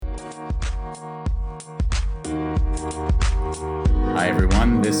Hi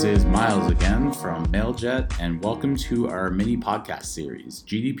everyone, this is Miles again from Mailjet, and welcome to our mini podcast series,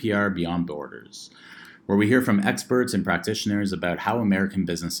 GDPR Beyond Borders, where we hear from experts and practitioners about how American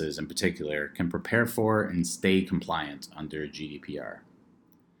businesses in particular can prepare for and stay compliant under GDPR.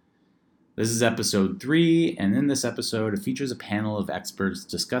 This is episode 3, and in this episode, it features a panel of experts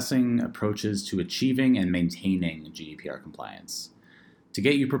discussing approaches to achieving and maintaining GDPR compliance. To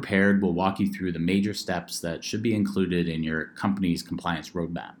get you prepared, we'll walk you through the major steps that should be included in your company's compliance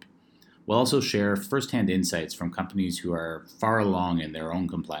roadmap. We'll also share firsthand insights from companies who are far along in their own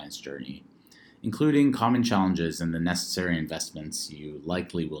compliance journey, including common challenges and the necessary investments you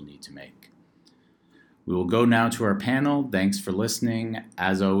likely will need to make. We will go now to our panel. Thanks for listening.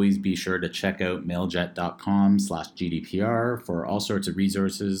 As always, be sure to check out mailjet.com/GDPR for all sorts of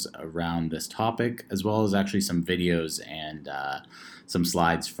resources around this topic, as well as actually some videos and some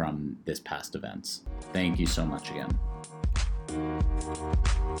slides from this past events. Thank you so much again.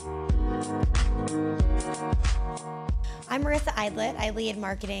 I'm Marissa Eidlet. I lead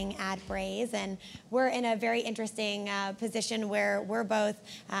marketing at Braze, and we're in a very interesting position where we're both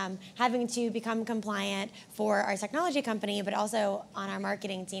having to become compliant for our technology company, but also on our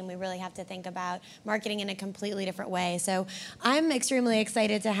marketing team, we really have to think about marketing in a completely different way. So I'm extremely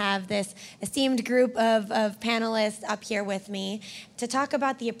excited to have this esteemed group of panelists up here with me to talk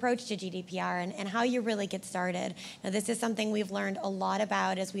about the approach to GDPR and how you really get started. Now, this is something we've learned a lot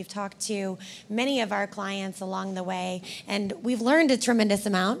about as we've talked to many of our clients along the way. And we've learned a tremendous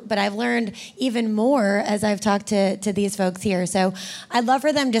amount, but I've learned even more as I've talked to these folks here. So I'd love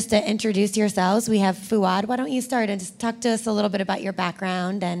for them just to introduce yourselves. We have Fouad. Why don't you start and just talk to us a little bit about your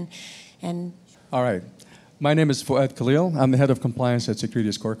background and. All right. My name is Fouad Khalil. I'm the head of compliance at Security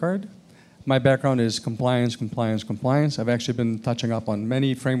Scorecard. My background is compliance. I've actually been touching up on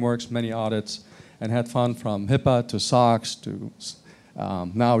many frameworks, many audits, and had fun from HIPAA to SOX to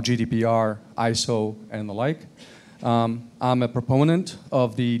now GDPR, ISO, and the like. I'm a proponent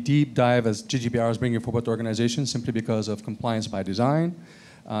of the deep dive as GDPR is bringing forward to organizations simply because of compliance by design.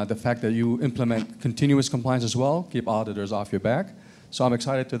 The fact that you implement continuous compliance as well, keep auditors off your back. So I'm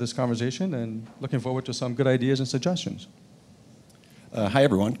excited to this conversation and looking forward to some good ideas and suggestions. Hi,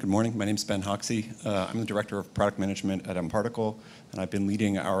 everyone. Good morning. My name is Ben Hoxie. I'm the Director of Product Management at mParticle, and I've been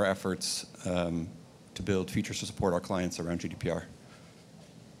leading our efforts to build features to support our clients around GDPR.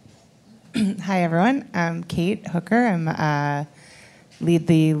 Hi, everyone. I'm Kate Hooker. I lead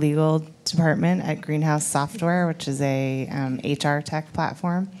the legal department at Greenhouse Software, which is a HR tech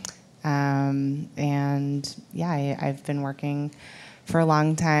platform. I've been working for a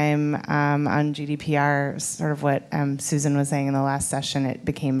long time on GDPR, sort of what Susan was saying in the last session. It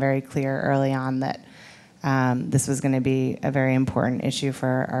became very clear early on that this was going to be a very important issue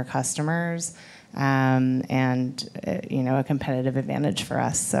for our customers. A competitive advantage for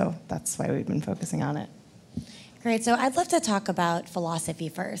us. So that's why we've been focusing on it. Great. So I'd love to talk about philosophy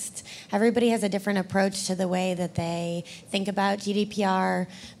first. Everybody has a different approach to the way that they think about GDPR.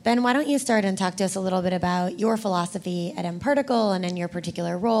 Ben, why don't you start and talk to us a little bit about your philosophy at mParticle and in your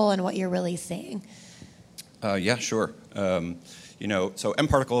particular role and what you're really seeing? Yeah, sure. So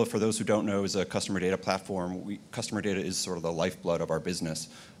mParticle, for those who don't know, is a customer data platform. Customer data is sort of the lifeblood of our business.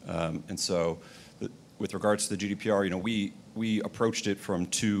 With regards to the GDPR, we approached it from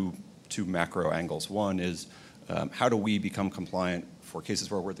two macro angles. One is how do we become compliant for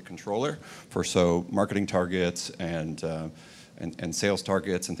cases where we're the controller, for marketing targets and sales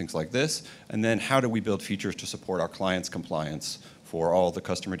targets and things like this, and then how do we build features to support our clients' compliance for all the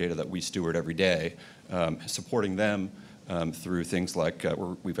customer data that we steward every day, supporting them through things like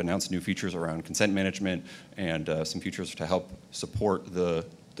we've announced new features around consent management and some features to help support the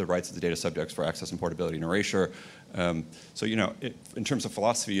rights of the data subjects for access and portability and erasure. In terms of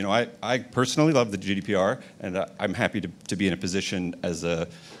philosophy, I personally love the GDPR, and I'm happy to be in a position as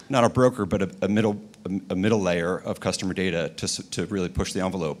not a broker, but a middle layer of customer data to really push the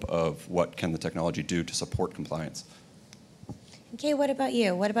envelope of what can the technology do to support compliance. Okay, what about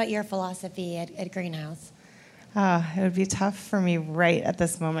you? What about your philosophy at Greenhouse? It would be tough for me right at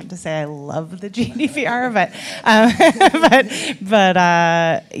this moment to say I love the GDPR,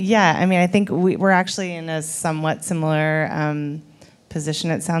 I think we're actually in a somewhat similar position,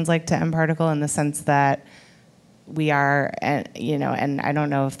 it sounds like, to mParticle in the sense that we are, and I don't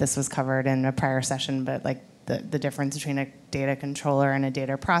know if this was covered in a prior session, but like the difference between a data controller and a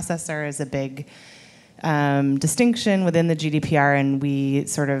data processor is a big distinction within the GDPR, and we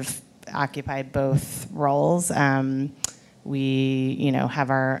sort of occupy both roles. We, have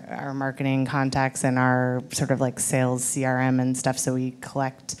our marketing contacts and our sort of like sales CRM and stuff, so we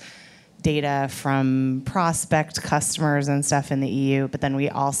collect data from prospect customers and stuff in the EU, but then we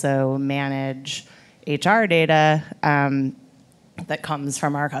also manage HR data that comes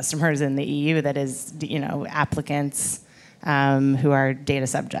from our customers in the EU that is, applicants who are data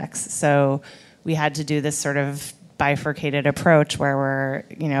subjects. So we had to do this sort of bifurcated approach where we're,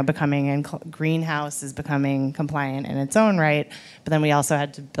 Greenhouse is becoming compliant in its own right, but then we also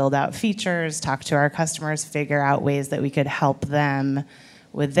had to build out features, talk to our customers, figure out ways that we could help them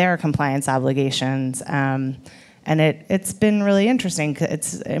with their compliance obligations. And it's been really interesting.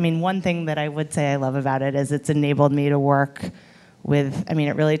 One thing that I would say I love about it is it's enabled me to work with,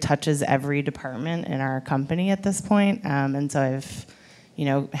 it really touches every department in our company at this point. And so I've,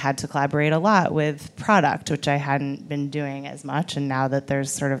 had to collaborate a lot with product, which I hadn't been doing as much. And now that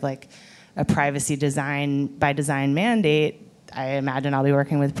there's sort of like a privacy by design mandate, I imagine I'll be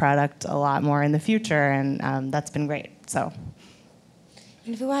working with product a lot more in the future. And that's been great, so.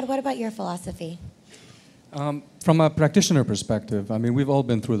 And Fuad, what about your philosophy? From a practitioner perspective, we've all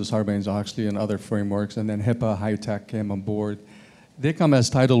been through the Sarbanes-Oxley and other frameworks, and then HIPAA, HITECH came on board. They come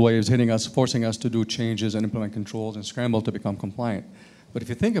as tidal waves hitting us, forcing us to do changes and implement controls and scramble to become compliant. But if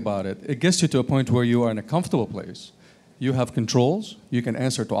you think about it, it gets you to a point where you are in a comfortable place. You have controls, you can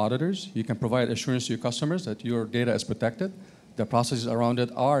answer to auditors, you can provide assurance to your customers that your data is protected, the processes around it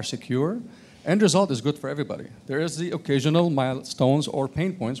are secure. End result is good for everybody. There is the occasional milestones or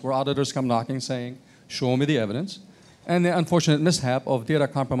pain points where auditors come knocking saying, show me the evidence, and the unfortunate mishap of data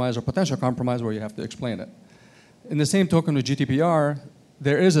compromise or potential compromise where you have to explain it. In the same token with GDPR,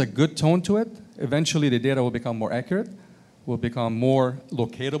 there is a good tone to it. Eventually the data will become more accurate, will become more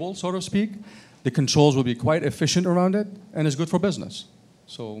locatable, so to speak. The controls will be quite efficient around it, and it's good for business.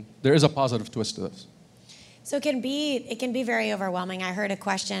 So there is a positive twist to this. So it can be very overwhelming. I heard a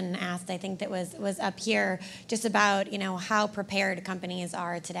question asked, I think that was up here, just about how prepared companies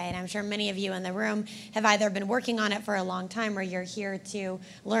are today. And I'm sure many of you in the room have either been working on it for a long time or you're here to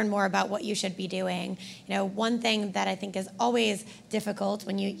learn more about what you should be doing. One thing that I think is always difficult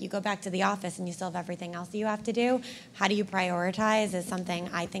when you go back to the office and you still have everything else that you have to do, how do you prioritize is something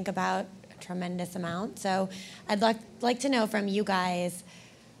I think about a tremendous amount. So I'd like to know from you guys,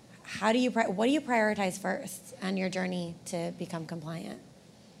 what do you prioritize first on your journey to become compliant?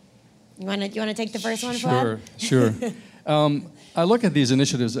 You want to take the first one, Fuad? Sure. I look at these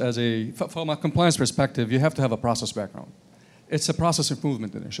initiatives as from a compliance perspective, you have to have a process background. It's a process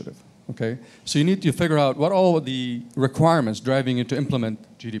improvement initiative, okay? So you need to figure out what all the requirements driving you to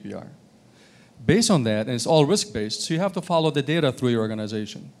implement GDPR. Based on that, and it's all risk-based, so you have to follow the data through your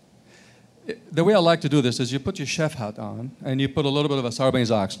organization. The way I like to do this is you put your chef hat on and you put a little bit of a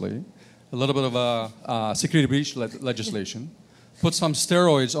Sarbanes-Oxley, a little bit of a security breach legislation, put some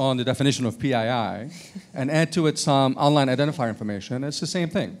steroids on the definition of PII, and add to it some online identifier information. It's the same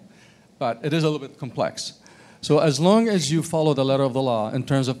thing, but it is a little bit complex. So as long as you follow the letter of the law in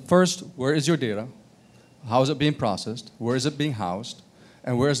terms of first, where is your data? How is it being processed? Where is it being housed?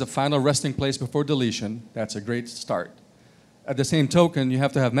 And where is the final resting place before deletion? That's a great start. At the same token, you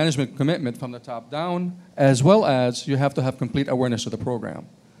have to have management commitment from the top down, as well as you have to have complete awareness of the program.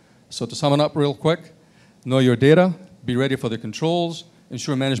 So to sum it up real quick, know your data, be ready for the controls,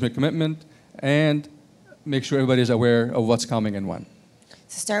 ensure management commitment, and make sure everybody is aware of what's coming and when.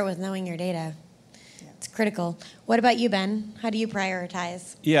 So start with knowing your data. It's critical. What about you, Ben? How do you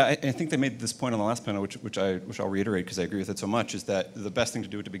prioritize? Yeah, I think they made this point on the last panel, which I'll reiterate because I agree with it so much, is that the best thing to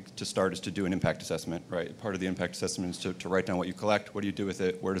do to start is to do an impact assessment, right? Part of the impact assessment is to write down what you collect, what do you do with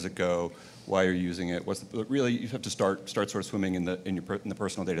it, where does it go, why are you using it, really you have to start sort of swimming in the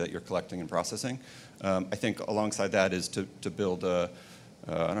personal data that you're collecting and processing. I think alongside that is to build a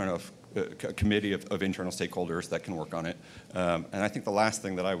committee of internal stakeholders that can work on it. And I think the last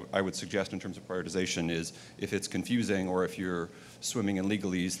thing that I would suggest in terms of prioritization is if it's confusing or if you're swimming in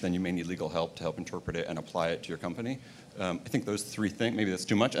legalese, then you may need legal help to help interpret it and apply it to your company. I think those three things, maybe that's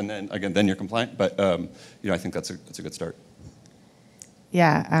too much, and then again, then you're compliant, but I think that's a good start.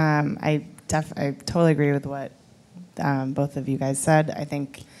 Yeah, I totally agree with what both of you guys said. I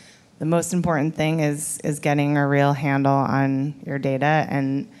think the most important thing is getting a real handle on your data,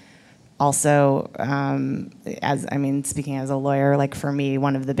 and also, speaking as a lawyer, like for me,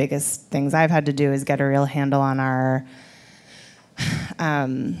 one of the biggest things I've had to do is get a real handle on our,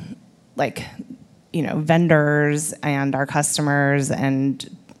 vendors and our customers,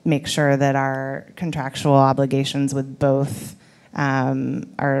 and make sure that our contractual obligations with both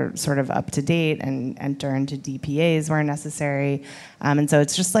are sort of up to date and enter into DPAs where necessary. And so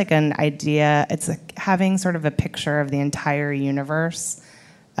it's just like an idea, it's like having sort of a picture of the entire universe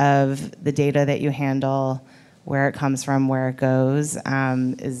of the data that you handle, where it comes from, where it goes,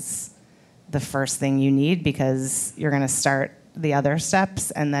 is the first thing you need, because you're going to start the other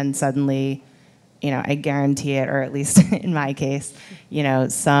steps and then suddenly, I guarantee it, or at least in my case,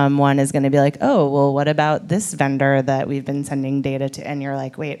 someone is going to be like, oh, well, what about this vendor that we've been sending data to? And you're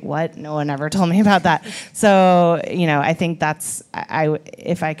like, wait, what? No one ever told me about that. So, I think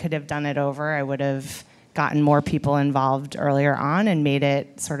if I could have done it over, I would have gotten more people involved earlier on and made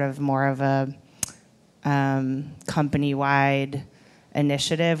it sort of more of a company-wide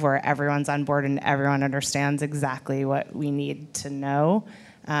initiative where everyone's on board and everyone understands exactly what we need to know,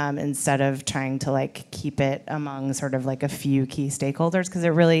 instead of trying to keep it among sort of a few key stakeholders, because it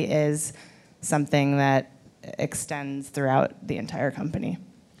really is something that extends throughout the entire company.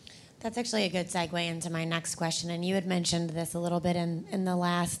 That's actually a good segue into my next question. And you had mentioned this a little bit in the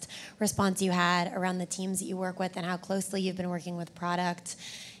last response you had around the teams that you work with and how closely you've been working with product.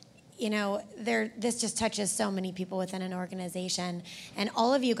 This just touches so many people within an organization. And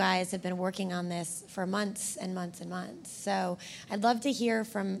all of you guys have been working on this for months and months and months. So I'd love to hear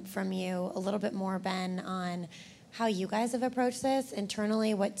from you a little bit more, Ben, on how you guys have approached this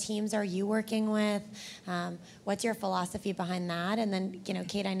internally. What teams are you working with? What's your philosophy behind that? And then,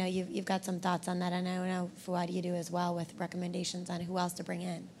 Kate, I know you've got some thoughts on that. And I know, Fouad, you do as well, with recommendations on who else to bring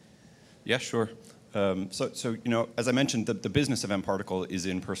in. Yeah, sure. As I mentioned, the business of mParticle is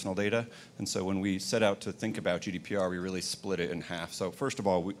in personal data. And so when we set out to think about GDPR, we really split it in half. So first of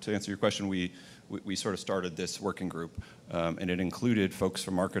all, to answer your question, we sort of started this working group. And it included folks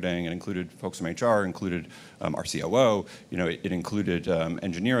from marketing, it included folks from HR, included our COO, it included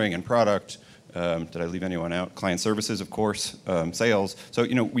engineering and product. Did I leave anyone out? Client services, of course, sales. So,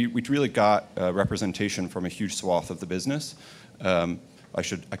 we really got representation from a huge swath of the business. I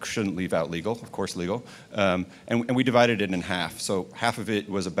shouldn't leave out legal, of course, legal. And we divided it in half. So half of it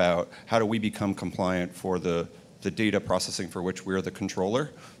was about how do we become compliant for the data processing for which we're the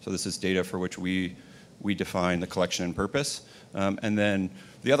controller. So this is data for which we define the collection and purpose. And then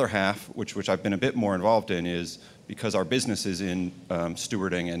the other half, which I've been a bit more involved in, is because our business is in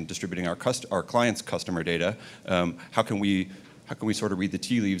stewarding and distributing our clients' customer data, how can we sort of read the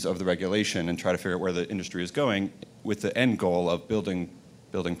tea leaves of the regulation and try to figure out where the industry is going, with the end goal of building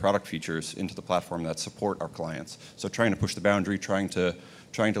product features into the platform that support our clients. So trying to push the boundary, trying to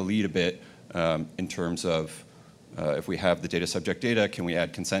lead a bit in terms of if we have the data subject data, can we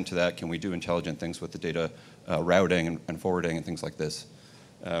add consent to that? Can we do intelligent things with the data routing and forwarding and things like this?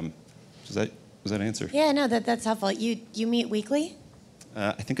 Was that an answer? Yeah, no, that's helpful. You meet weekly?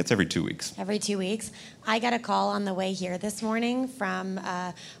 I think it's every 2 weeks. Every 2 weeks. I got a call on the way here this morning from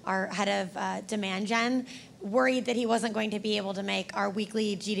our head of demand gen, worried that he wasn't going to be able to make our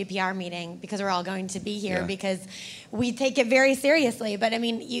weekly GDPR meeting because we're all going to be here because we take it very seriously. But I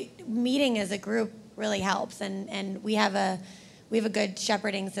mean, meeting as a group really helps, and we have a good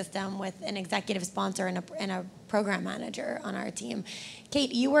shepherding system with an executive sponsor and a program manager on our team.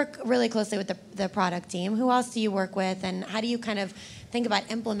 Kate, you work really closely with the product team. Who else do you work with, and how do you kind of think about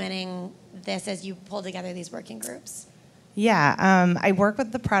implementing this as you pull together these working groups? Yeah, I work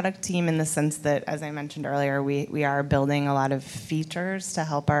with the product team in the sense that, as I mentioned earlier, we are building a lot of features to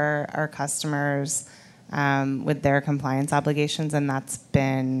help our customers with their compliance obligations, and that's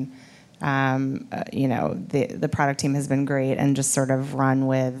been, the product team has been great and just sort of run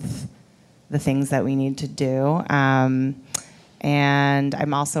with the things that we need to do. And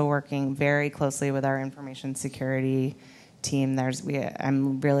I'm also working very closely with our information security team.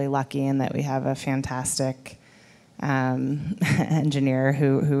 I'm really lucky in that we have a fantastic engineer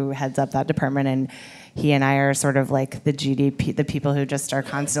who heads up that department, and he and I are sort of like the people who just are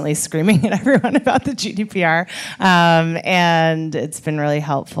constantly screaming at everyone about the GDPR, and it's been really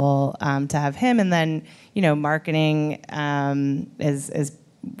helpful to have him. And then marketing is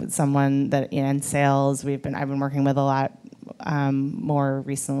someone that in sales I've been working with a lot more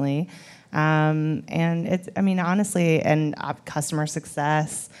recently, and honestly, and customer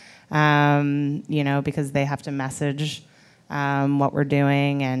success. Because they have to message what we're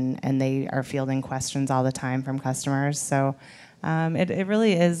doing, and they are fielding questions all the time from customers. So it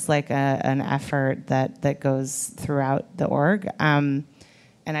really is like an effort that goes throughout the org. And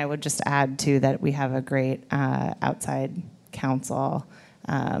I would just add, too, that we have a great outside counsel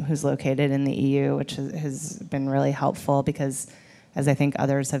who's located in the EU, which has been really helpful because, as I think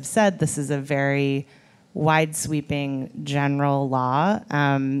others have said, this is a very wide-sweeping general law.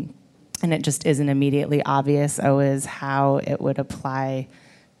 And it just isn't immediately obvious always how it would apply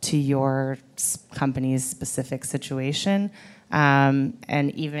to your company's specific situation.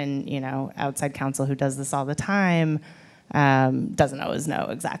 And even, outside counsel who does this all the time doesn't always know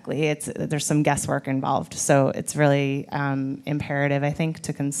exactly. There's some guesswork involved. So it's really imperative, I think,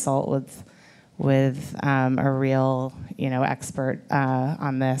 to consult with a real, expert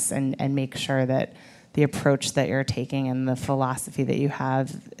on this, and make sure that the approach that you're taking and the philosophy that you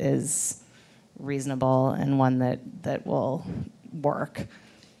have is reasonable and one that will work.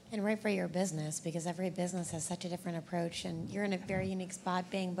 And right for your business, because every business has such a different approach, and you're in a very unique spot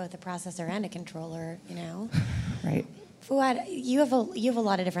being both a processor and a controller, Right. Fouad, you have a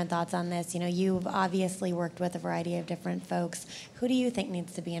lot of different thoughts on this. You've obviously worked with a variety of different folks. Who do you think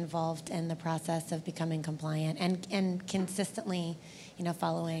needs to be involved in the process of becoming compliant and consistently,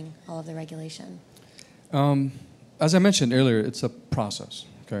 following all of the regulation? As I mentioned earlier, it's a process,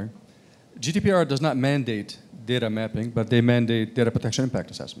 okay? GDPR does not mandate data mapping, but they mandate data protection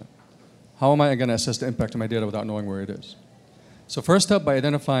impact assessment. How am I going to assess the impact of my data without knowing where it is? So first up, by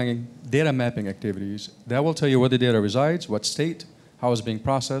identifying data mapping activities, that will tell you where the data resides, what state, how it's being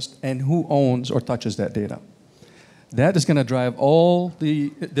processed, and who owns or touches that data. That is going to drive all the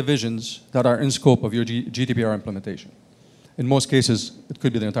divisions that are in scope of your GDPR implementation. In most cases, it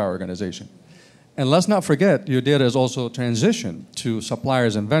could be the entire organization. And let's not forget, your data is also transitioned to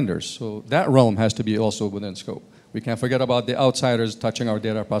suppliers and vendors. So that realm has to be also within scope. We can't forget about the outsiders touching our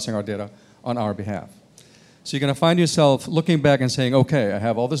data, processing our data on our behalf. So you're going to find yourself looking back and saying, okay, I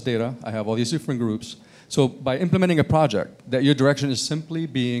have all this data, I have all these different groups. So by implementing a project, that your direction is simply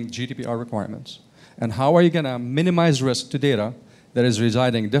being GDPR requirements. And how are you going to minimize risk to data that is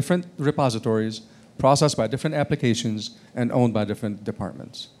residing in different repositories, processed by different applications, and owned by different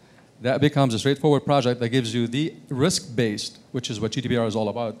departments? That becomes a straightforward project that gives you the risk-based, which is what GDPR is all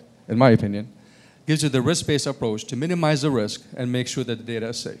about, in my opinion, gives you the risk-based approach to minimize the risk and make sure that the data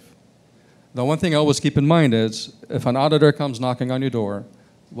is safe. The one thing I always keep in mind is, if an auditor comes knocking on your door,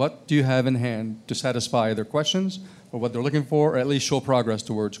 what do you have in hand to satisfy their questions or what they're looking for, or at least show progress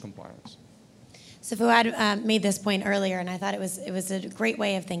towards compliance? So Fouad made this point earlier, and I thought it was a great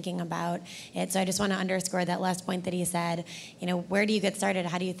way of thinking about it. So I just want to underscore that last point that he said. Where do you get started?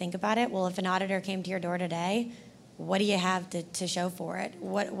 How do you think about it? Well, if an auditor came to your door today, what do you have to show for it?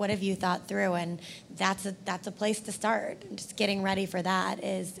 What have you thought through? And that's a place to start. Just getting ready for that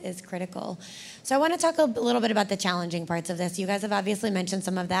is critical. So I want to talk a little bit about the challenging parts of this. You guys have obviously mentioned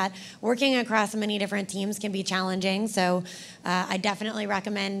some of that. Working across many different teams can be challenging. So I definitely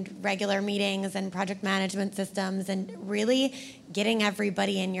recommend regular meetings and project management systems, and really getting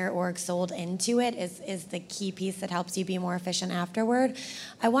everybody in your org sold into it is the key piece that helps you be more efficient afterward.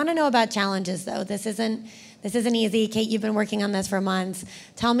 I want to know about challenges, though. This isn't easy. Kate, you've been working on this for months.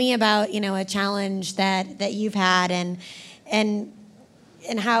 Tell me about a challenge that you've had and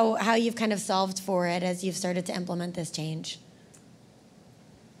how you've kind of solved for it as you've started to implement this change.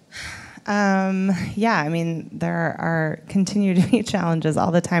 There are continue to be challenges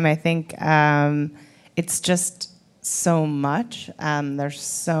all the time. I think it's just so much. There's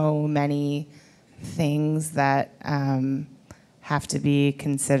so many things that have to be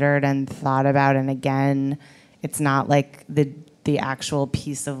considered and thought about. And again, it's not like the actual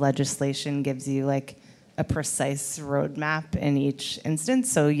piece of legislation gives you like a precise roadmap in each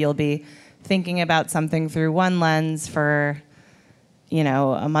instance. So you'll be thinking about something through one lens for,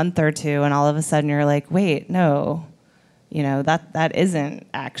 a month or two, and all of a sudden you're like, wait, no, that isn't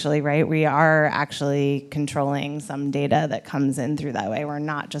actually right. We are actually controlling some data that comes in through that way. We're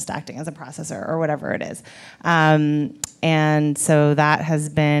not just acting as a processor or whatever it is. And so that has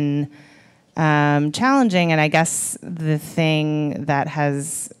been challenging. And I guess the thing that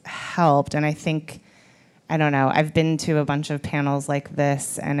has helped, and I don't know, I've been to a bunch of panels like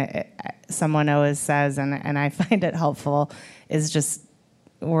this, and someone always says, and I find it helpful, is just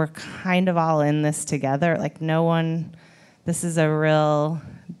we're kind of all in this together. Like this is a real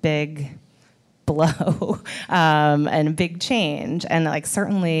big blow and big change. And like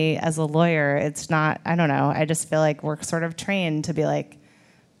certainly as a lawyer, it's not, I don't know, I just feel like we're sort of trained to be like,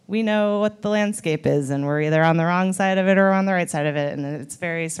 we know what the landscape is and we're either on the wrong side of it or on the right side of it. And it's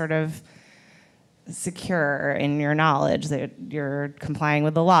very sort of secure in your knowledge that you're complying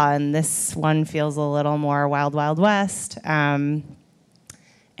with the law. And this one feels a little more wild, wild west. And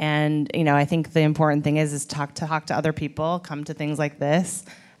I think the important thing is talk to other people, come to things like this,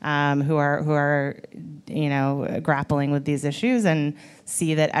 who are grappling with these issues, and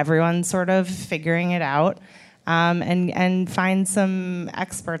see that everyone's sort of figuring it out, and find some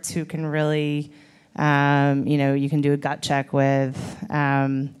experts who can really, you can do a gut check with.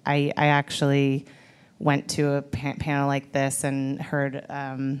 I actually went to a panel like this and heard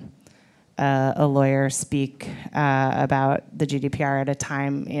a lawyer speak about the GDPR at a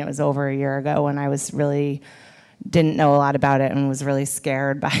time, it was over a year ago, when I was really didn't know a lot about it and was really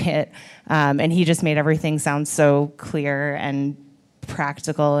scared by it. And he just made everything sound so clear and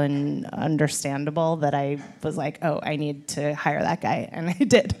practical and understandable that I was like, oh, I need to hire that guy, and I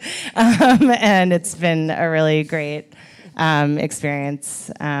did. And it's been a really great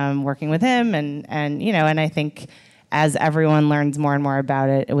experience working with him, and I think as everyone learns more and more about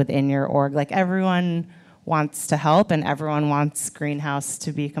it within your org, like everyone wants to help and everyone wants Greenhouse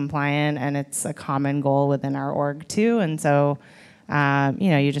to be compliant, and it's a common goal within our org too. And so,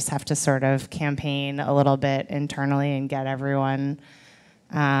 you just have to sort of campaign a little bit internally and get everyone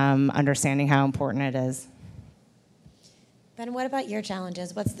understanding how important it is. Ben, what about your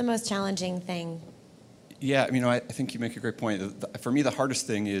challenges? What's the most challenging thing? Yeah, I think you make a great point. For me, the hardest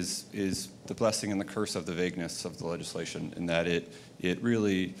thing is the blessing and the curse of the vagueness of the legislation, in that it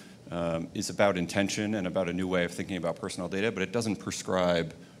really is about intention and about a new way of thinking about personal data, but it doesn't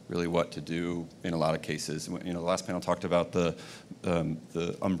prescribe really what to do in a lot of cases. The last panel talked about the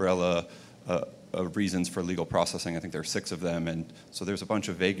umbrella of reasons for legal processing. I think there are 6 of them, and so there's a bunch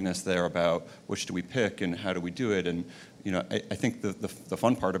of vagueness there about which do we pick and how do we do it. And I think the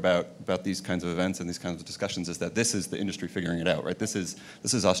fun part about these kinds of events and these kinds of discussions is that this is the industry figuring it out, right? This is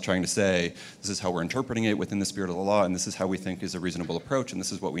us trying to say, this is how we're interpreting it within the spirit of the law, and this is how we think is a reasonable approach, and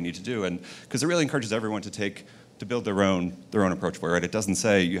this is what we need to do. And because it really encourages everyone to build their own approach for it, right? It doesn't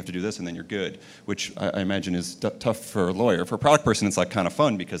say you have to do this and then you're good, which I imagine is tough for a lawyer. For a product person, it's like kind of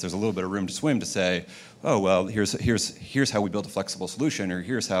fun because there's a little bit of room to swim to say, oh, well, here's how we build a flexible solution, or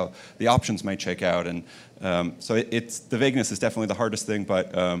here's how the options might shake out. And so it's the vagueness is definitely the hardest thing,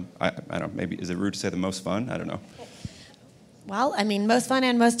 but I don't know, maybe is it rude to say the most fun? I don't know. Well, most fun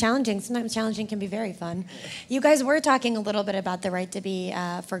and most challenging. Sometimes challenging can be very fun. You guys were talking a little bit about the right to be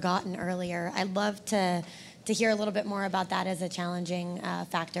forgotten earlier. I'd love to hear a little bit more about that as a challenging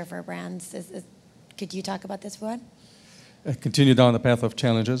factor for brands. Could you talk about this, Fuad? Continue down the path of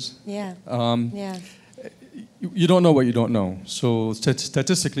challenges. Yeah. Yeah. You don't know what you don't know. So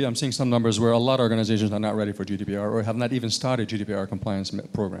statistically, I'm seeing some numbers where a lot of organizations are not ready for GDPR or have not even started GDPR compliance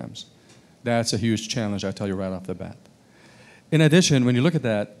programs. That's a huge challenge, I tell you right off the bat. In addition, when you look at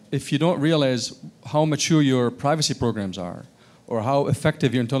that, if you don't realize how mature your privacy programs are or how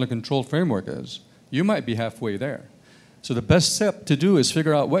effective your internal control framework is, you might be halfway there. So the best step to do is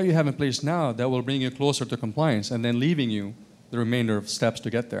figure out what you have in place now that will bring you closer to compliance, and then leaving you the remainder of steps to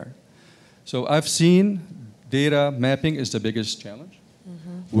get there. So I've seen data mapping is the biggest challenge.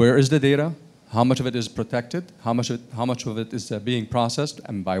 Mm-hmm. Where is the data? How much of it is protected? How much of it is being processed,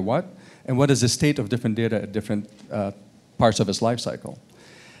 and by what? And what is the state of different data at different parts of its life cycle?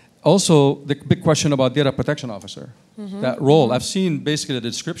 Also, the big question about data protection officer, mm-hmm. that role. Mm-hmm. I've seen basically the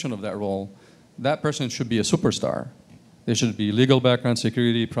description of that role. That person should be a superstar. They should be legal background,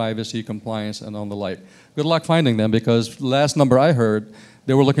 security, privacy, compliance, and on the like. Good luck finding them, because last number I heard,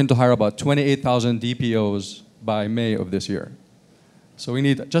 they were looking to hire about 28,000 DPOs by May of this year. So we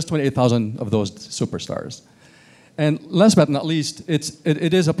need just 28,000 of those superstars. And last but not least,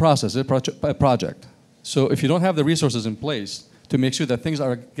 it is a process, a project. So if you don't have the resources in place to make sure that things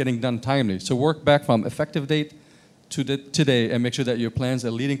are getting done timely, so work back from effective date to today and make sure that your plans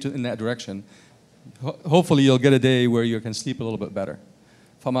are leading in that direction. Hopefully you'll get a day where you can sleep a little bit better.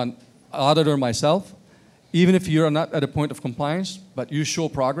 If I'm an auditor myself, even if you're not at a point of compliance, but you show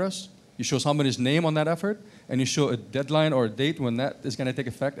progress, you show somebody's name on that effort, and you show a deadline or a date when that is going to take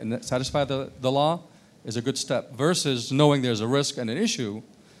effect and satisfy the law, is a good step. Versus knowing there's a risk and an issue,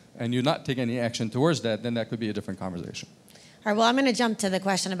 and you not take any action towards that, then that could be a different conversation. All right, well, I'm going to jump to the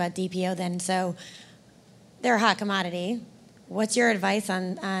question about DPO then. So they're a hot commodity. What's your advice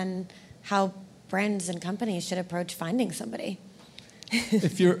on how brands and companies should approach finding somebody?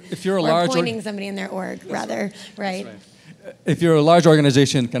 If you're a or large appointing somebody in their org, rather, right? If you're a large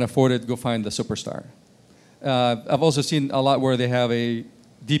organization, can afford it, go find the superstar. I've also seen a lot where they have a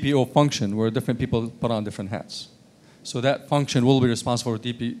DPO function where different people put on different hats. So that function will be responsible for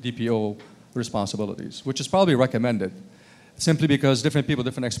DPO responsibilities, which is probably recommended, simply because different people,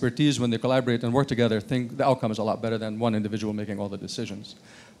 different expertise, when they collaborate and work together, think the outcome is a lot better than one individual making all the decisions.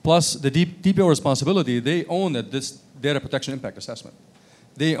 Plus, the DPO responsibility, they own this data protection impact assessment.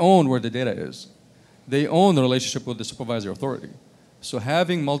 They own where the data is. They own the relationship with the supervisory authority. So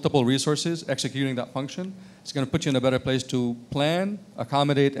having multiple resources executing that function is going to put you in a better place to plan,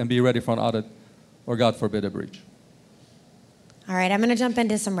 accommodate, and be ready for an audit, or God forbid, a breach. All right, I'm going to jump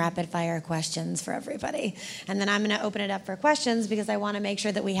into some rapid fire questions for everybody. And then I'm going to open it up for questions because I want to make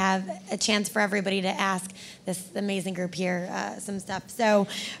sure that we have a chance for everybody to ask this amazing group here some stuff. So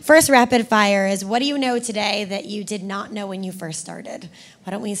first rapid fire is, what do you know today that you did not know when you first started?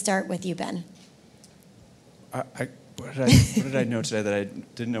 Why don't we start with you, Ben? What did I know today that I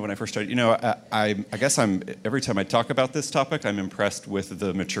didn't know when I first started? I guess every time I talk about this topic, I'm impressed with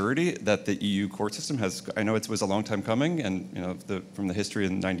the maturity that the EU court system has. I know it was a long time coming, and from the history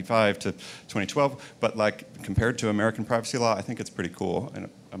in '95 to 2012. But compared to American privacy law, I think it's pretty cool, and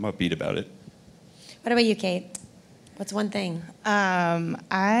I'm upbeat about it. What about you, Kate? What's one thing?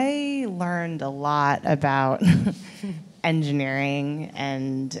 I learned a lot about engineering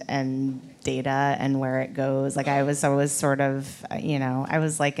and data and where it goes. I was always sort of, I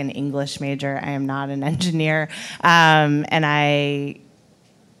was like an English major. I am not an engineer. And I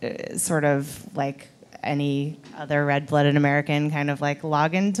sort of like any other red-blooded American kind of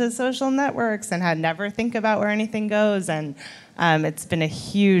log into social networks and had never think about where anything goes. And it's been a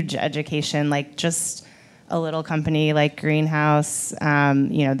huge education, just a little company like Greenhouse,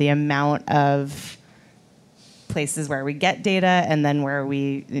 the amount of places where we get data and then where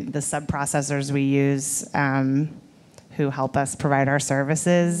the sub-processors we use who help us provide our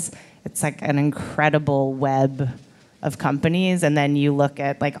services. It's an incredible web of companies. And then you look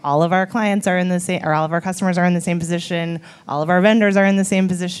at all of our clients are in the same, or all of our customers are in the same position. All of our vendors are in the same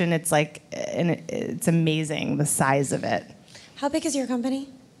position. It's it's amazing the size of it. How big is your company?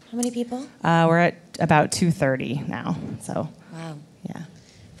 How many people? We're at about 230 now. So, wow. Yeah.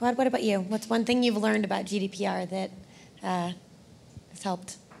 Fuad, what about you? What's one thing you've learned about GDPR that has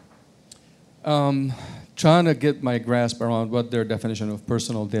helped? Trying to get my grasp around what their definition of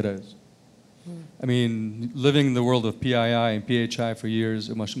personal data is. I mean, living in the world of PII and PHI for years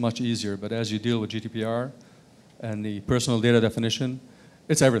is much easier, but as you deal with GDPR and the personal data definition,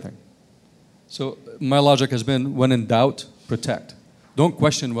 it's everything. So my logic has been, when in doubt, protect. Don't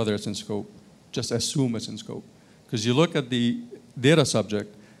question whether it's in scope. Just assume it's in scope. Because you look at the data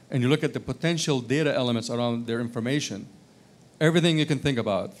subject, and you look at the potential data elements around their information, everything you can think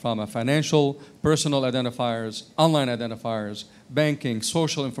about, from a financial, personal identifiers, online identifiers, banking,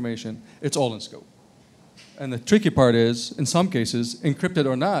 social information, it's all in scope. And the tricky part is, in some cases, encrypted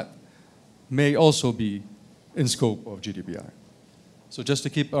or not, may also be in scope of GDPR. So just to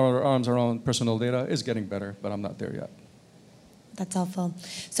keep our arms around personal data is getting better, but I'm not there yet. That's helpful.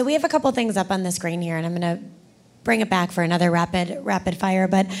 So we have a couple things up on the screen here, and I'm going to bring it back for another rapid fire,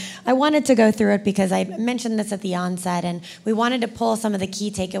 but I wanted to go through it because I mentioned this at the onset, and we wanted to pull some of the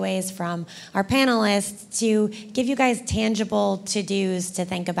key takeaways from our panelists to give you guys tangible to-dos to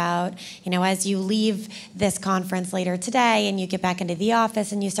think about, as you leave this conference later today and you get back into the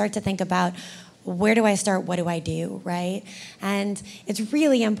office and you start to think about, where do I start? What do I do, right? And it's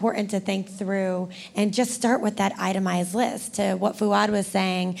really important to think through and just start with that itemized list. To what Fuad was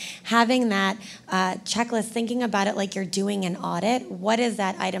saying, having that checklist, thinking about it like you're doing an audit. What is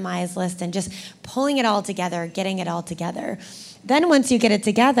that itemized list? And just pulling it all together, getting it all together. Then once you get it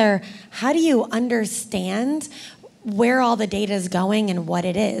together, how do you understand where all the data is going and what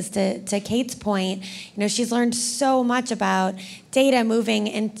it is? To Kate's point, she's learned so much about data moving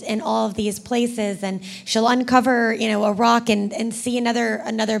in all of these places, and she'll uncover, a rock and see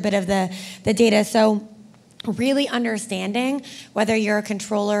another bit of the data. So really understanding whether you're a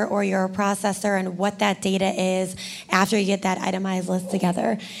controller or you're a processor and what that data is after you get that itemized list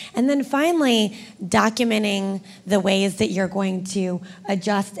together. And then finally, documenting the ways that you're going to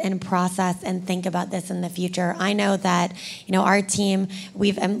adjust and process and think about this in the future. I know that, our team,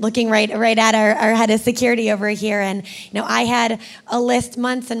 I'm looking right at our head of security over here, and, I had a list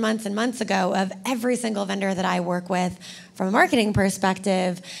months and months and months ago of every single vendor that I work with from a marketing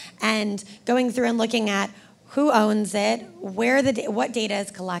perspective, and going through and looking at who owns it, what data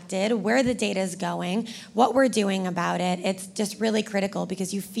is collected, where the data is going, what we're doing about it. It's just really critical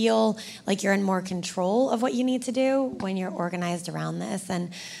because you feel like you're in more control of what you need to do when you're organized around this.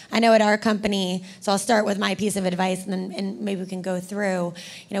 And I know at our company, so I'll start with my piece of advice and maybe we can go through.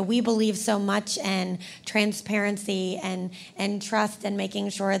 We believe so much in transparency and trust and making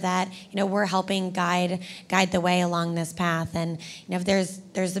sure that, we're helping guide the way along this path. And, if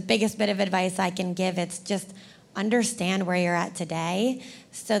there's the biggest bit of advice I can give, it's just understand where you're at today,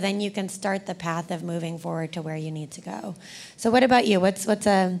 so then you can start the path of moving forward to where you need to go. So what about you? What's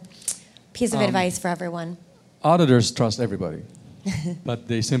a piece of advice for everyone? Auditors trust everybody, but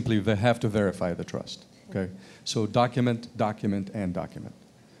they simply have to verify the trust. Okay, so document, and document.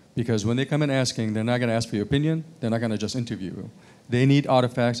 Because when they come in asking, they're not going to ask for your opinion. They're not going to just interview you. They need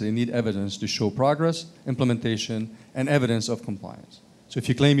artifacts. They need evidence to show progress, implementation, and evidence of compliance. So if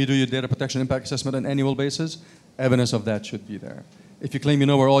you claim you do your data protection impact assessment on an annual basis, evidence of that should be there. If you claim you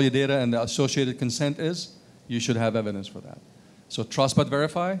know where all your data and the associated consent is, you should have evidence for that. So trust but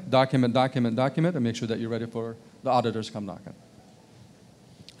verify, document, and make sure that you're ready for the auditors come knocking.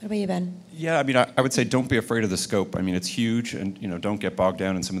 What about you, Ben? Yeah, I mean, I would say don't be afraid of the scope. I mean, it's huge, and don't get bogged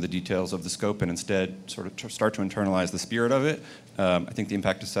down in some of the details of the scope, and instead sort of start to internalize the spirit of it. I think the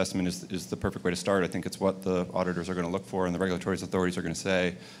impact assessment is the perfect way to start. I think it's what the auditors are going to look for, and the regulatory authorities are going to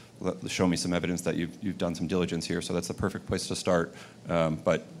say, show me some evidence that you've done some diligence here. So that's the perfect place to start.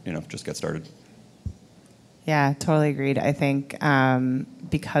 But just get started. Yeah, totally agreed. I think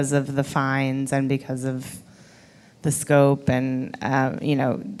because of the fines and because of the scope and,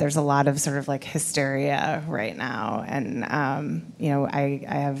 there's a lot of sort of like hysteria right now. And, I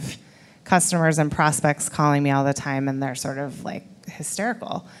have customers and prospects calling me all the time and they're sort of like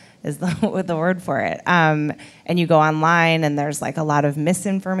hysterical is the word for it. And you go online and there's like a lot of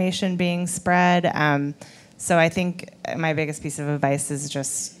misinformation being spread. So I think my biggest piece of advice is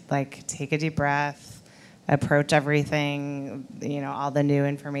just like take a deep breath, approach everything, all the new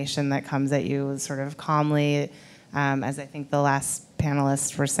information that comes at you sort of calmly. As I think the last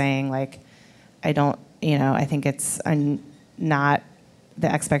panelists were saying, like, I think it's not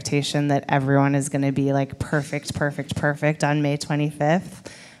the expectation that everyone is going to be like perfect on May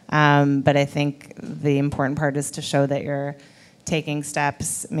 25th. But I think the important part is to show that you're taking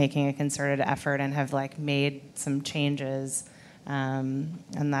steps, making a concerted effort, and have like made some changes.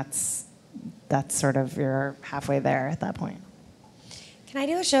 And that's sort of you're halfway there at that point. Can I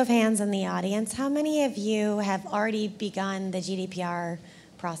do a show of hands in the audience? How many of you have already begun the GDPR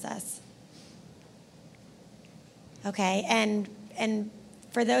process? Okay, and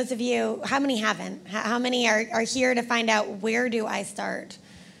for those of you, how many haven't? How many are here to find out where do I start?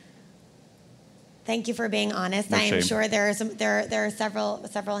 Thank you for being honest. No I am shame. sure there are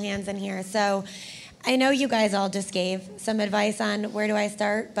several hands in here. So I know you guys all just gave some advice on where do I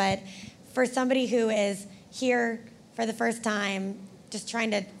start, but for somebody who is here for the first time, just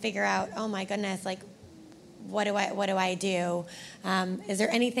trying to figure out, oh my goodness, like what do I do? Is there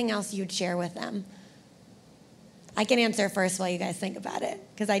anything else you'd share with them? I can answer first while you guys think about it,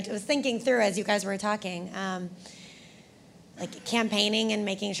 because I was thinking through as you guys were talking. Like campaigning and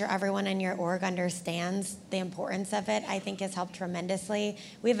making sure everyone in your org understands the importance of it, I think has helped tremendously.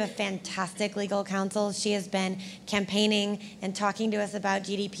 We have a fantastic legal counsel. She has been campaigning and talking to us about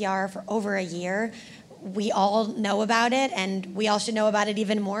GDPR for over a year. We all know about it, and we all should know about it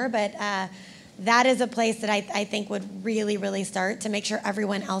even more, but that is a place that I think would really, really start to make sure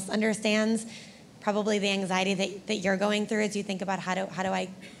everyone else understands probably the anxiety that you're going through as you think about how do I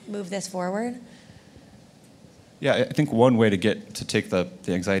move this forward. Yeah, I think one way to take the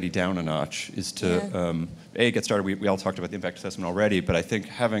anxiety down a notch is to get started. We all talked about the impact assessment already, but I think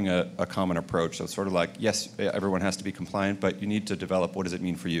having a common approach. So it's sort of like, yes, everyone has to be compliant, but you need to develop what does it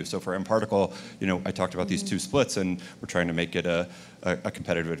mean for you. So for mParticle, I talked about these two splits, and we're trying to make it a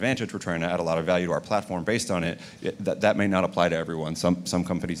competitive advantage. We're trying to add a lot of value to our platform based on it. That may not apply to everyone. Some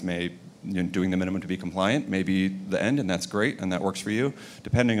companies may doing the minimum to be compliant may be the end, and that's great, and that works for you.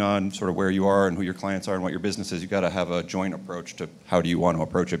 Depending on sort of where you are and who your clients are and what your business is, you've got to have a joint approach to how do you want to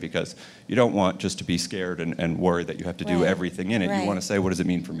approach it, because you don't want just to be scared and worried that you have to do everything in it. Right. You want to say, what does it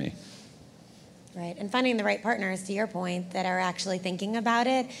mean for me? Right, and finding the right partners, to your point, that are actually thinking about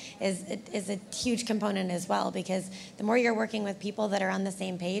it is a huge component as well, because the more you're working with people that are on the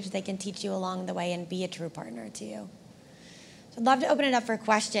same page, they can teach you along the way and be a true partner to you. So I'd love to open it up for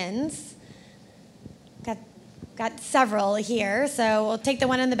questions. Got several here, so we'll take the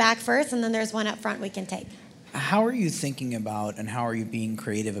one in the back first, and then there's one up front we can take. How are you thinking about and how are you being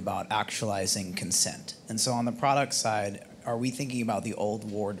creative about actualizing consent? And so on the product side, are we thinking about the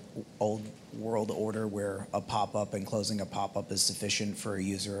old world order where a pop-up and closing a pop-up is sufficient for a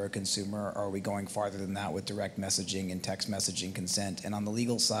user or a consumer? Or are we going farther than that with direct messaging and text messaging consent? And on the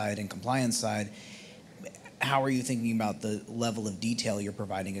legal side and compliance side, how are you thinking about the level of detail you're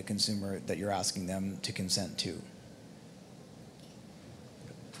providing a consumer that you're asking them to consent to?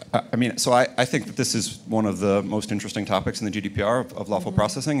 I think that this is one of the most interesting topics in the GDPR of lawful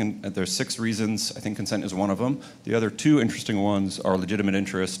processing, and there's 6 reasons. I think consent is one of them. The other 2 interesting ones are legitimate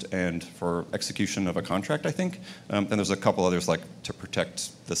interest and for execution of a contract, I think. Then there's a couple others like to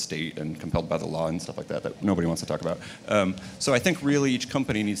protect the state and compelled by the law and stuff like that nobody wants to talk about. So I think really each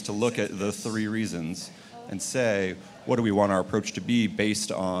company needs to look at the 3 reasons and say, what do we want our approach to be based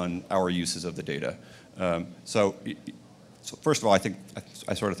on our uses of the data? So first of all,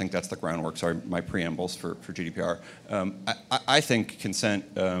 I sort of think that's the groundwork. Sorry, my preambles for GDPR. I think consent,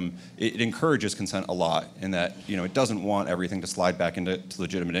 it encourages consent a lot in that it doesn't want everything to slide back into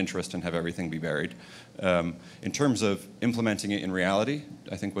legitimate interest and have everything be buried. In terms of implementing it in reality,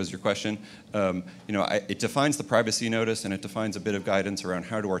 I think was your question. It defines the privacy notice and it defines a bit of guidance around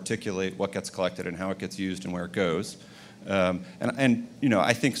how to articulate what gets collected and how it gets used and where it goes. And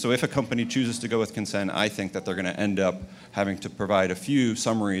I think so. If a company chooses to go with consent, I think that they're going to end up having to provide a few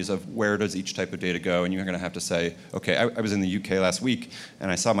summaries of where does each type of data go, and you're going to have to say, okay, I was in the UK last week,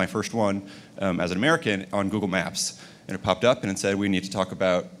 and I saw my first one as an American on Google Maps, and it popped up and it said we need to talk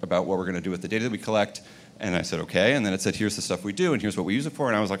about what we're going to do with the data that we collect. And I said, okay. And then it said, here's the stuff we do, and here's what we use it for.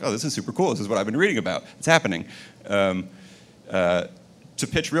 And I was like, oh, this is super cool. This is what I've been reading about. It's happening. To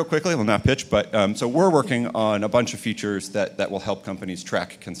pitch real quickly, well, not pitch, but so we're working on a bunch of features that will help companies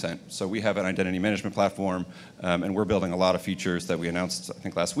track consent. So we have an identity management platform, and we're building a lot of features that we announced, I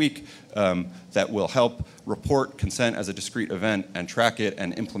think, last week, that will help report consent as a discrete event and track it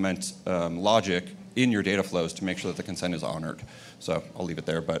and implement logic in your data flows to make sure that the consent is honored. So I'll leave it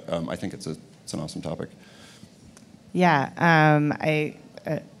there, but I think it's an awesome topic. Yeah, I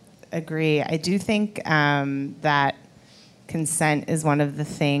agree. I do think that consent is one of the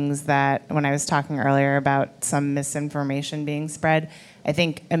things that, when I was talking earlier about some misinformation being spread, I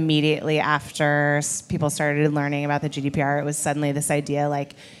think immediately after people started learning about the GDPR, it was suddenly this idea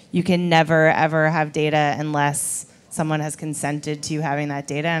like you can never, ever have data unless someone has consented to you having that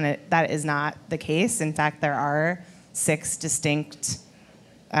data, and that is not the case. In fact, there are 6 distinct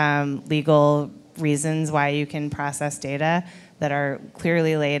legal reasons why you can process data that are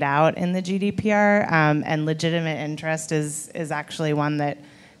clearly laid out in the GDPR, and legitimate interest is actually one that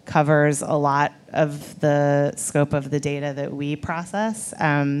covers a lot of the scope of the data that we process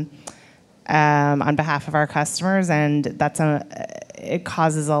on behalf of our customers, and it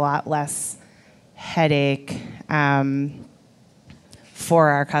causes a lot less headache for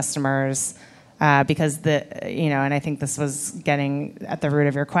our customers because and I think this was getting at the root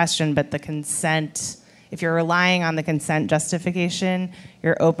of your question, but the consent. If you're relying on the consent justification,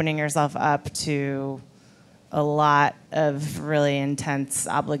 you're opening yourself up to a lot of really intense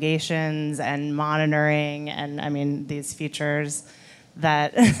obligations and monitoring, and these features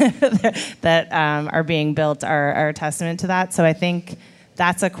that that are being built are a testament to that. So I think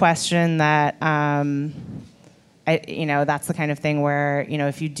that's a question that that's the kind of thing where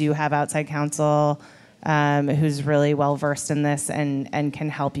if you do have outside counsel who's really well versed in this and can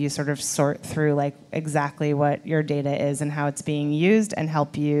help you sort of sort through like exactly what your data is and how it's being used and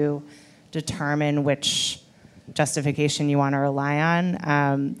help you determine which justification you want to rely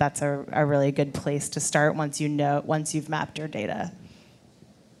on. That's a really good place to start once you've mapped your data.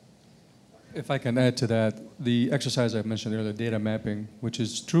 If I can add to that, the exercise I mentioned earlier, data mapping, which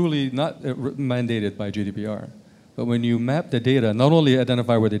is truly not mandated by GDPR, but when you map the data, not only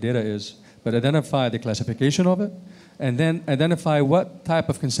identify where the data is, but identify the classification of it, and then identify what type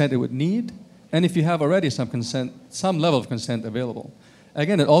of consent it would need, and if you have already some level of consent available.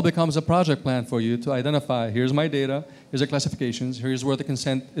 Again, it all becomes a project plan for you to identify, here's my data, here's the classifications, here's where the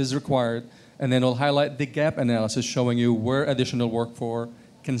consent is required, and then it'll highlight the gap analysis showing you where additional work for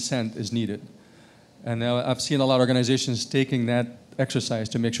consent is needed. And now I've seen a lot of organizations taking that exercise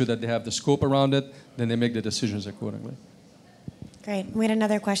to make sure that they have the scope around it, then they make the decisions accordingly. Great. We had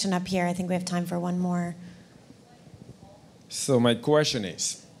another question up here. I think we have time for one more. So my question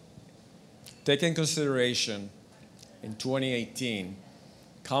is, take in consideration in 2018,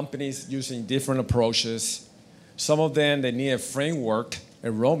 companies using different approaches. Some of them, they need a framework, a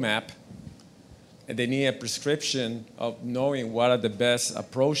roadmap, and they need a prescription of knowing what are the best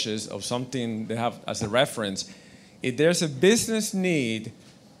approaches of something they have as a reference. If there's a business need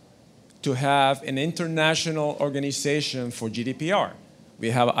to have an international organization for GDPR, we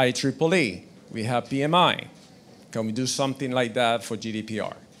have IEEE, we have PMI. Can we do something like that for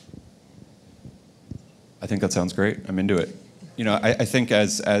GDPR? I think that sounds great. I'm into it. I think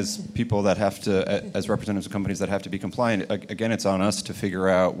as people that have to, as representatives of companies that have to be compliant, again, it's on us to figure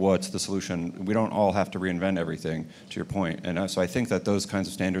out what's the solution. We don't all have to reinvent everything, to your point. And so I think that those kinds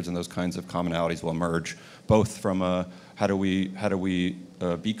of standards and those kinds of commonalities will emerge, both from how do we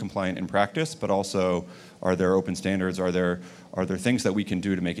be compliant in practice, but also are there open standards? Are there things that we can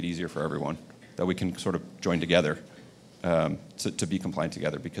do to make it easier for everyone, that we can sort of join together to be compliant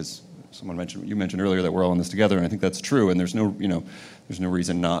together? Because you mentioned earlier that we're all in this together, and I think that's true. And there's no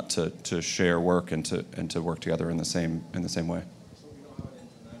reason not to share work and to work together in the same way. So we don't have an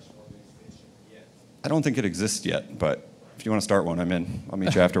international organization yet. I don't think it exists yet, but if you want to start one, I'm in. I'll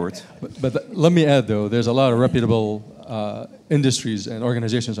meet you afterwards. But let me add, though, there's a lot of reputable industries and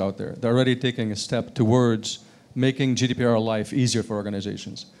organizations out there that are already taking a step towards making GDPR life easier for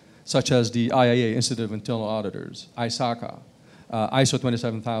organizations, such as the IIA, Institute of Internal Auditors, ISACA, ISO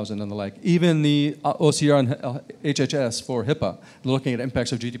 27000 and the like. Even the OCR and HHS for HIPAA, looking at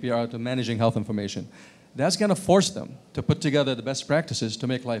impacts of GDPR to managing health information. that's going to force them to put together the best practices to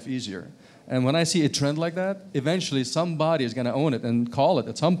make life easier. And when I see a trend like that, eventually somebody is going to own it and call it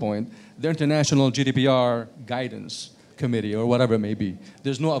at some point the International GDPR Guidance Committee or whatever it may be.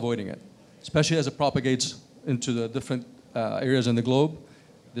 There's no avoiding it, especially as it propagates into the different areas in the globe.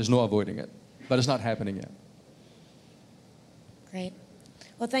 There's no avoiding it, but it's not happening yet. Great.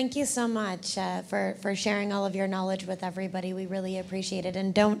 Well, thank you so much for sharing all of your knowledge with everybody. We really appreciate it.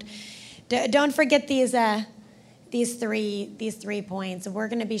 And don't forget these three points. We're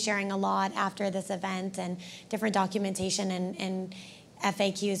going to be sharing a lot after this event and different documentation and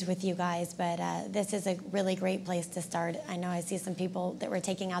FAQs with you guys, but this is a really great place to start. I know I see some people that were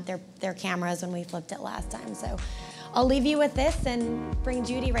taking out their cameras when we flipped it last time. So I'll leave you with this and bring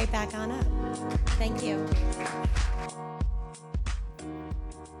Judy right back on up. Thank you.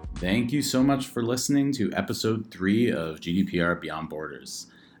 Thank you so much for listening to episode 3 of GDPR Beyond Borders.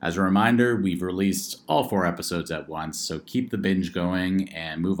 As a reminder, we've released all 4 episodes at once, so keep the binge going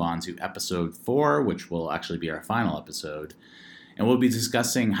and move on to episode 4, which will actually be our final episode. And we'll be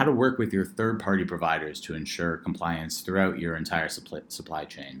discussing how to work with your third-party providers to ensure compliance throughout your entire supply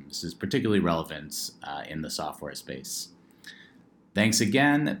chain. This is particularly relevant in the software space. Thanks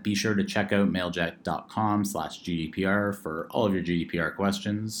again. Be sure to check out mailjet.com/GDPR for all of your GDPR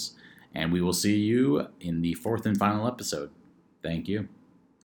questions. And we will see you in the 4th and final episode. Thank you.